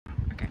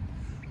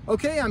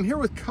Okay, I'm here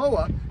with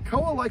Koa.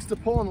 Koa likes to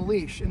pull on the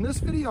leash. In this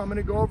video, I'm going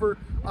to go over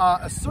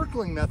a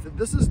circling method.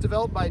 This is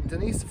developed by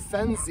Denise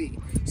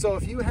Fenzi. So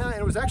if you have,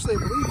 and it was actually, I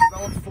believe,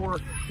 developed for,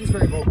 he's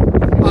very vocal,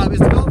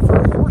 it's developed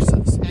for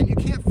horses, and you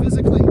can't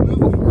physically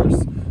move a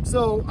horse.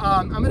 So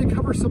I'm going to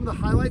cover some of the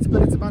highlights,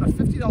 but it's about a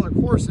 $50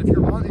 course if you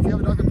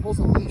have a dog that pulls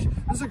on the leash.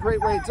 This is a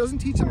great way. It doesn't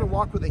teach them to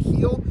walk with a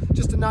heel,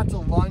 just not to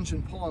lunge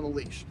and pull on the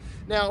leash.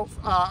 Now,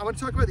 I'm going to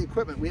talk about the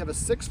equipment. We have a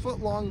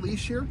 6-foot-long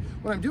leash here.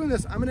 When I'm doing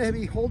this, I'm going to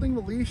be holding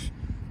the leash.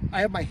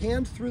 I have my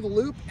hand through the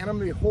loop, and I'm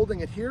going to be holding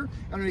it here.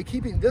 I'm going to be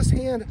keeping this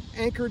hand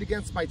anchored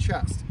against my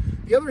chest.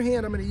 The other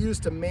hand I'm going to use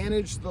to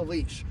manage the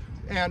leash.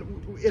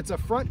 And it's a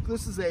front,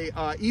 this is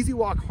a Easy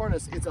Walk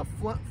harness. It's a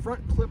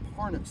front clip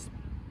harness.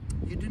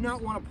 You do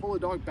not want to pull a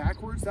dog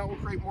backwards. That will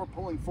create more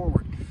pulling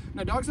forward.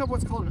 Now, dogs have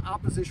what's called an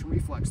opposition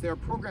reflex. They are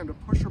programmed to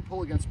push or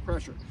pull against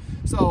pressure.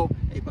 So,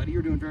 hey buddy,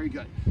 you're doing very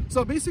good.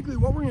 So basically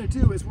what we're going to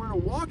do is we're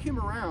going to walk him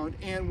around,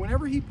 and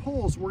whenever he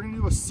pulls, we're going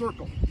to do a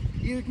circle.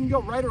 You can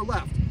go right or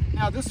left.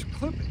 Now this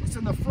clip is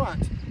in the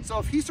front, so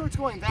if he starts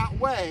going that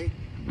way,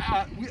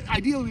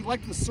 ideally we'd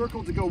like the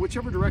circle to go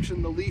whichever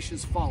direction the leash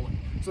is following.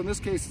 So in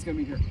this case, it's going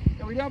to be here.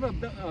 And we have a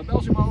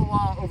Belgian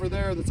Malinois over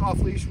there that's off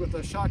leash with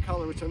a shock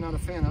collar, which I'm not a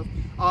fan of,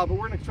 but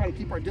we're going to try to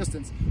keep our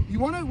distance. You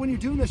want to, when you're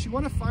doing this, you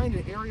want to find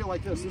an area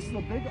like this. This is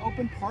a big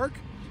open park,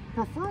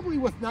 preferably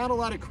with not a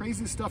lot of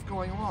crazy stuff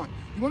going on.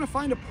 You want to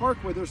find a park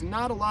where there's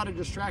not a lot of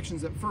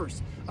distractions at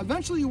first.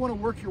 Eventually, you want to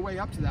work your way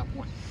up to that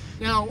point.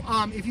 Now,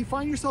 if you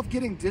find yourself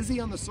getting dizzy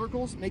on the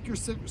circles, make your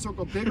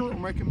circle bigger or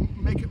make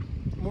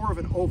it more of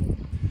an oval.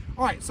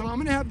 All right, so I'm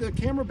going to have the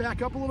camera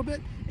back up a little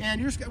bit, and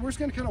we're just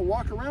going to kind of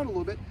walk around a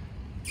little bit.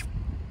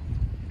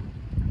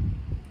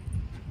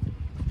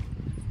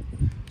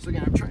 So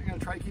again, I'm going to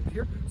try to keep it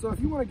here. So if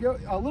you want to go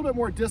a little bit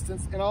more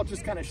distance, and I'll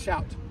just kind of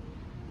shout.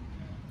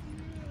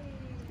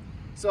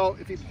 So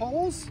if he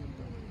pulls,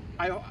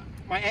 my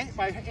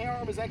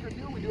arm is anchored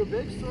here. We do a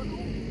big circle,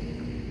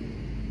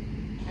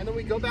 and then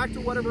we go back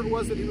to whatever it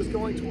was that he was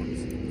going towards.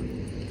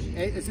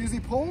 Okay? As soon as he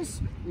pulls,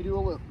 we do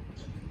a loop.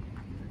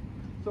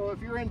 So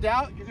if you're in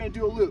doubt, you're going to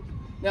do a loop.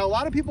 Now, a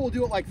lot of people will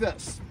do it like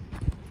this.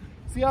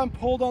 See how I'm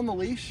pulled on the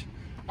leash?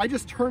 I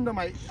just turned on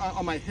my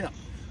hip.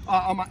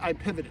 I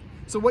pivoted.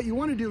 So what you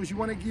want to do is you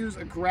want to use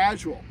a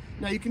gradual.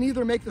 Now, you can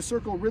either make the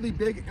circle really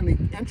big in the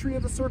entry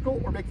of the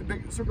circle or make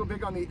the circle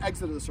big on the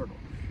exit of the circle.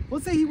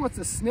 Let's say he wants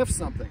to sniff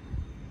something.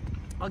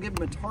 I'll give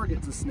him a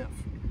target to sniff.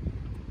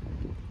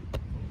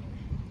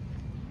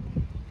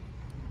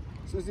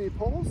 As soon as he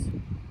pulls,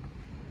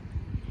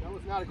 that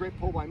was not a great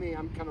pull by me.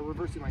 I'm kind of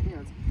reversing my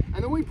hands.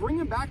 And then we bring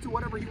him back to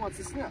whatever he wants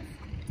to sniff.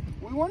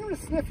 We want him to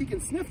sniff. He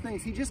can sniff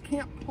things. He just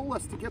can't pull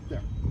us to get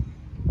there.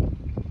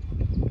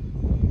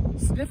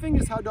 Sniffing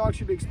is how dogs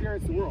should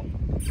experience the world.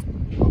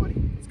 Oh, buddy,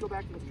 let's go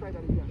back and let's try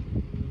that again.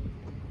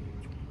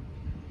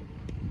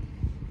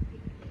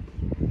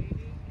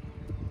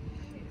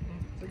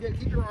 So again,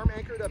 keep your arm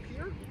anchored up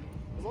here.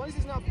 As long as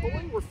he's not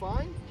pulling, we're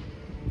fine.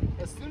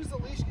 As soon as the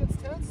leash gets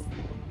tense,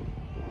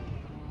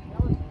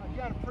 that was,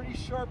 again, a pretty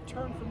sharp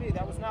turn for me.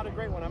 That was not a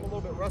great one. I'm a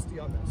little bit rusty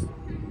on this.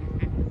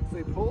 So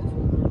he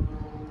pulled.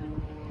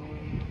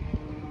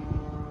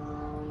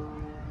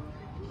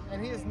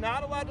 And he is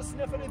not allowed to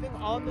sniff anything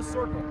on the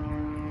circle.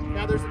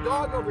 Now there's a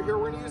dog over here.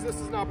 We're going to use this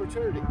as an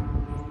opportunity.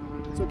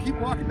 So keep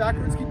walking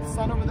backwards. Keep the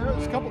sun over there.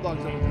 There's a couple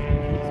dogs over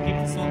there. Let's keep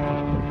the sun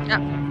over there.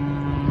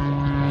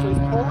 Yeah. So he's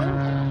pulling.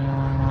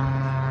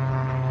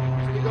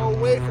 So we go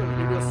away from it.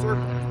 We do a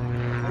circle.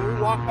 And we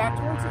walk back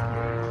towards it.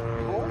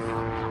 Pulls.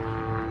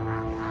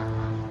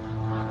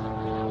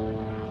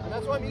 And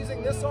that's why I'm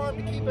using this arm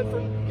to keep it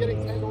from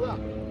getting tangled up.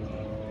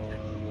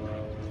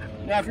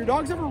 Now, if your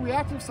dog's ever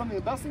reactive to something,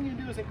 the best thing you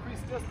can do is increase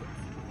distance.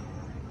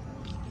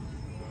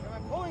 When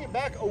I'm pulling it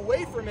back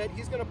away from it,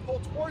 he's going to pull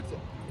towards it.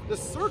 The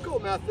circle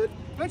method,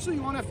 eventually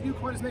you won't have to do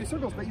quite as many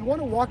circles, but you want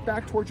to walk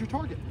back towards your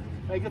target.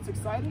 Now he gets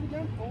excited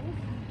again, pulls.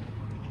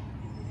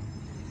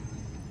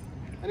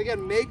 And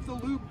again, make the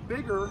loop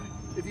bigger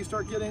if you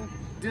start getting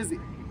dizzy.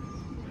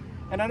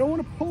 And I don't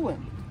want to pull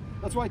him.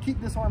 That's why I keep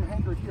this arm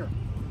anchored here.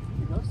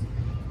 Because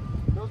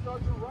those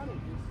dogs are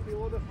running. It's be a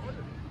little bit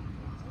harder.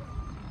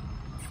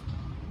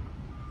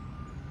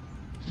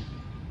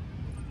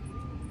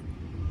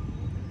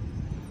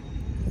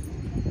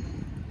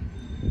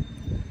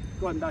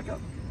 Go ahead and back up.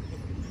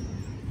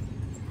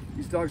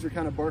 These dogs are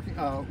kind of barking,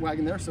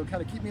 wagging there, so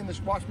kind of keep me in this,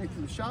 watch me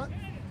through the shot.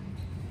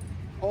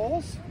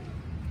 Pulls.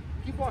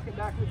 Keep walking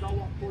backwards, I'll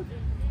walk towards you.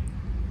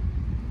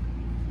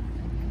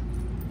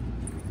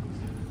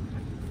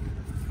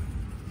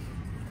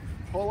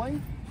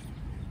 Pulling.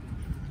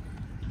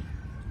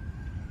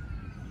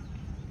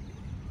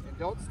 And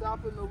don't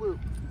stop in the loop.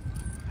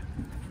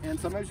 And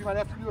sometimes you might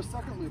have to do a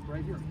second loop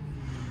right here.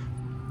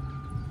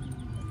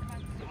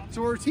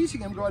 So we're teaching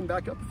him, go ahead and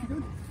back up if you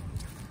could,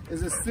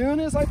 is as soon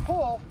as I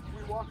pull,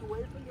 we walk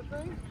away from the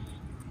thing,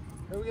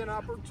 and we get an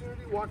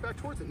opportunity to walk back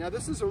towards it. Now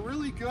this is a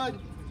really good,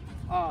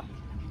 well,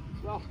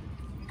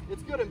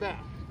 it's good and bad.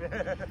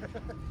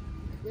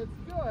 It's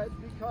good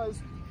because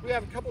we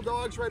have a couple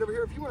dogs right over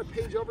here. If you want to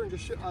page over and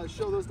just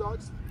show those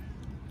dogs.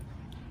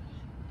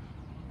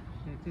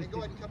 And go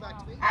ahead and come back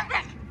to me.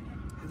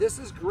 This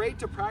is great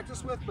to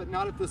practice with, but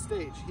not at this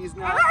stage. He's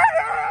not.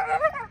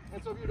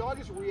 And so if your dog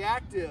is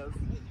reactive,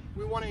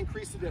 we want to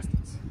increase the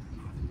distance.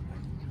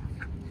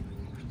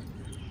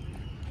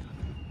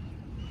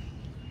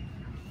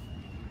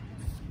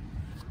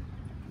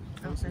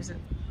 Oh, there's a,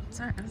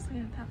 sorry, I was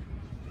looking at that.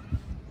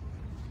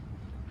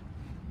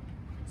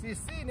 So you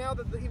see now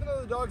that even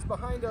though the dogs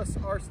behind us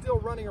are still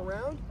running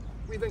around,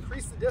 we've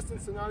increased the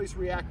distance and now he's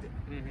reacting.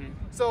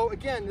 So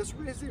again, this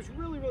seems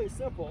really, really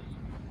simple.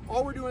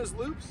 All we're doing is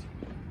loops.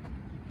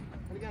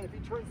 And again, if he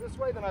turns this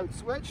way, then I would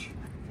switch.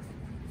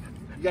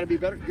 You gotta be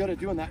good at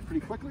doing that pretty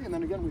quickly. And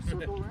then again, we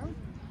circle around.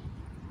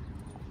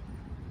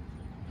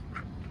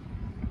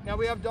 Now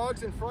we have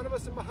dogs in front of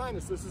us and behind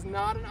us. This is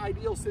not an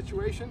ideal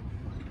situation.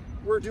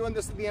 We're doing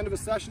this at the end of a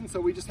session,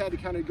 so we just had to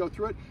kind of go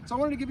through it. So I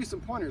wanted to give you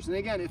some pointers. And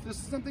again, if this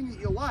is something that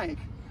you like,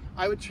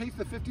 I would take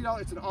the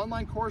 $50, it's an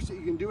online course that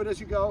you can do it as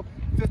you go.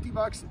 50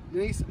 bucks,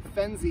 Denise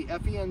Fenzi,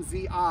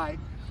 F-E-N-Z-I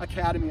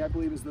Academy, I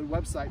believe is the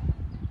website.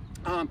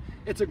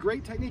 It's a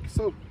great technique.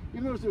 So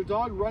even though there's a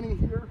dog running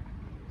here,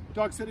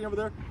 dog sitting over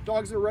there,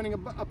 dogs are running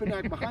up and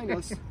back behind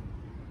us, and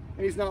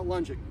he's not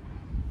lunging.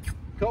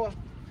 Koa.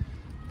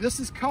 This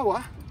is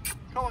Koa.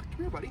 Koa, come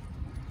here, buddy.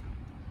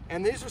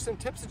 And these are some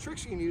tips and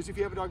tricks you can use if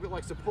you have a dog that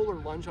likes to pull or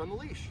lunge on the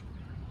leash.